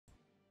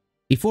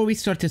Before we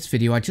start this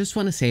video, I just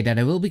want to say that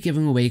I will be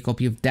giving away a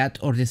copy of Dead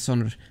or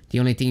Dishonored. The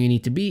only thing you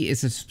need to be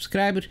is a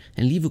subscriber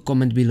and leave a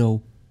comment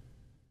below.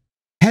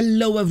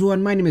 Hello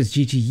everyone, my name is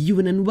GG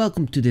and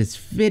welcome to this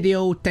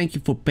video. Thank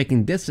you for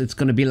picking this. It's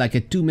gonna be like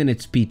a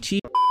 2-minute speed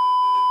cheat.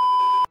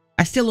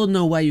 I still don't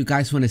know why you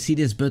guys want to see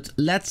this, but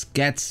let's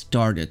get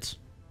started.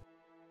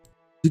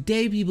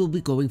 Today we will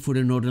be going for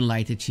the Northern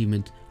Light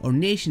achievement. Our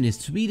nation is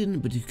Sweden,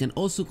 but you can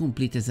also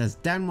complete this as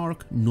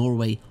Denmark,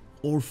 Norway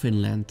or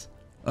Finland.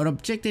 Our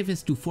objective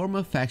is to form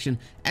a faction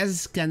as a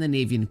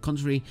Scandinavian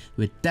country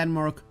with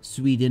Denmark,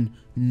 Sweden,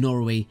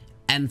 Norway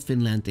and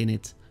Finland in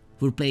it.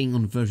 We're playing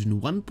on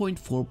version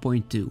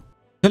 1.4.2.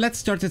 So let's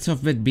start this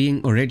off with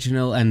being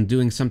original and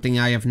doing something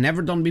I have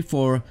never done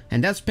before,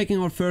 and that's picking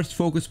our first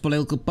focus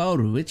political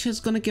power, which is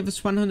gonna give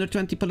us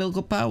 120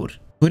 political power.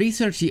 For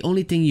research, the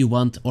only thing you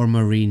want are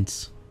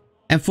marines.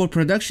 And for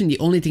production, the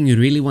only thing you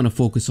really want to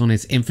focus on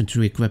is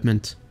infantry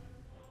equipment.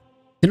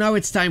 So now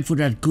it's time for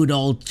that good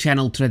old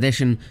channel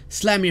tradition.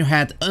 Slam your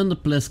head on the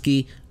plus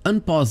key,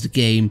 unpause the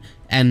game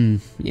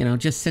and,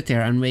 just sit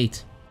there and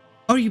wait.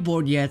 Are you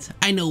bored yet?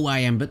 I know I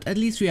am, but at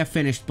least we have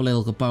finished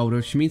political power,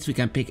 which means we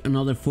can pick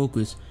another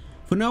focus.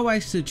 For now I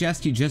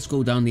suggest you just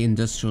go down the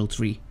industrial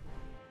tree.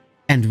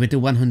 And with the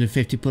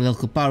 150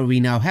 political power we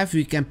now have,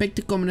 we can pick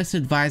the communist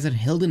advisor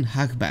Hilden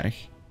Hagberg.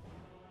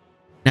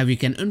 Now we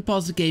can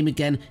unpause the game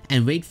again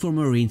and wait for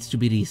marines to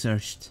be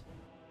researched.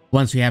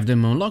 Once we have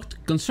them unlocked,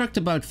 construct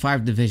about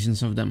 5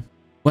 divisions of them.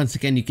 Once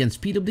again you can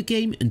speed up the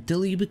game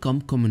until you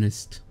become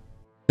communist.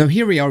 So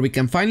here we are, we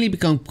can finally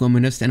become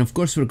communist, and of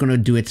course we're gonna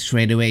do it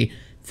straight away.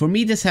 For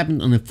me this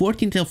happened on the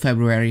 14th of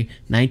February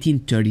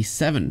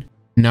 1937.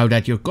 Now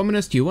that you're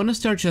communist, you wanna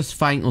start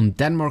justifying on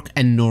Denmark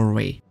and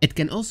Norway. It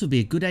can also be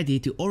a good idea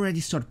to already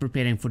start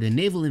preparing for the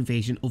naval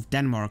invasion of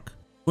Denmark.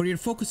 For your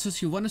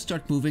focuses, you wanna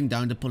start moving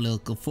down the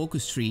political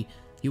focus tree.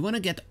 You want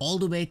to get all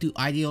the way to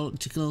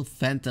ideological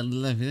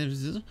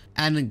fantasy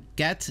and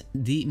get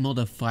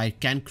demodified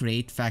can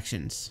create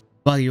factions.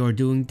 While you are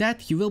doing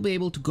that, you will be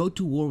able to go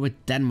to war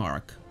with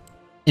Denmark.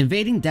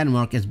 Invading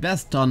Denmark is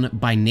best done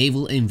by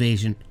naval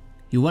invasion.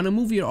 You want to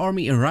move your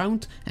army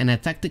around and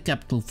attack the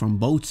capital from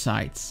both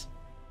sides.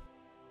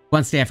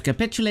 Once they have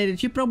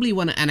capitulated, you probably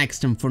want to annex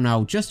them for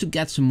now, just to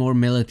get some more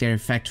military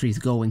factories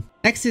going.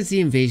 Next is the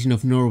invasion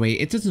of Norway.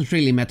 It doesn't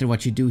really matter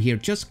what you do here,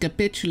 just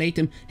capitulate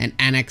them and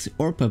annex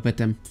or puppet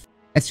them.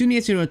 As soon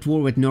as you're at war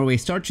with Norway,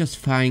 start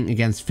justifying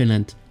against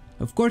Finland.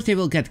 Of course they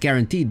will get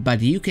guaranteed by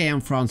the UK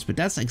and France, but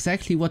that's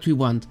exactly what we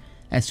want.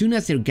 As soon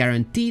as they're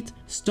guaranteed,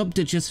 stop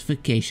the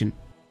justification.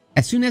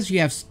 As soon as you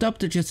have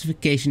stopped the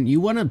justification, you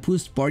want to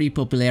boost party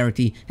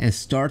popularity and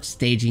start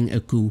staging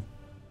a coup.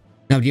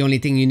 Now the only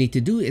thing you need to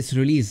do is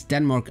release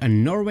Denmark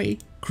and Norway,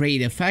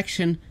 create a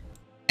faction,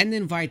 and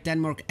invite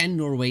Denmark and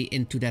Norway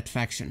into that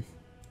faction.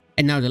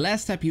 And now the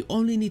last step, you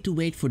only need to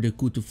wait for the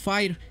coup to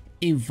fire,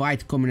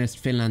 invite Communist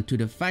Finland to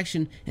the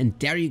faction, and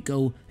there you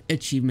go,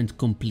 achievement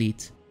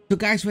complete. So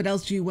guys, what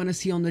else do you want to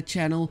see on the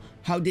channel?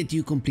 How did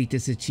you complete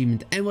this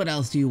achievement? And what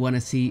else do you want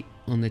to see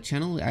on the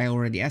channel? I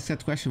already asked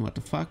that question, what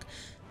the fuck?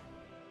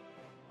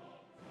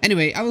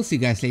 Anyway, I will see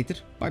you guys later.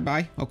 Bye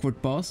bye, awkward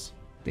pause.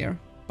 There,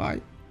 bye.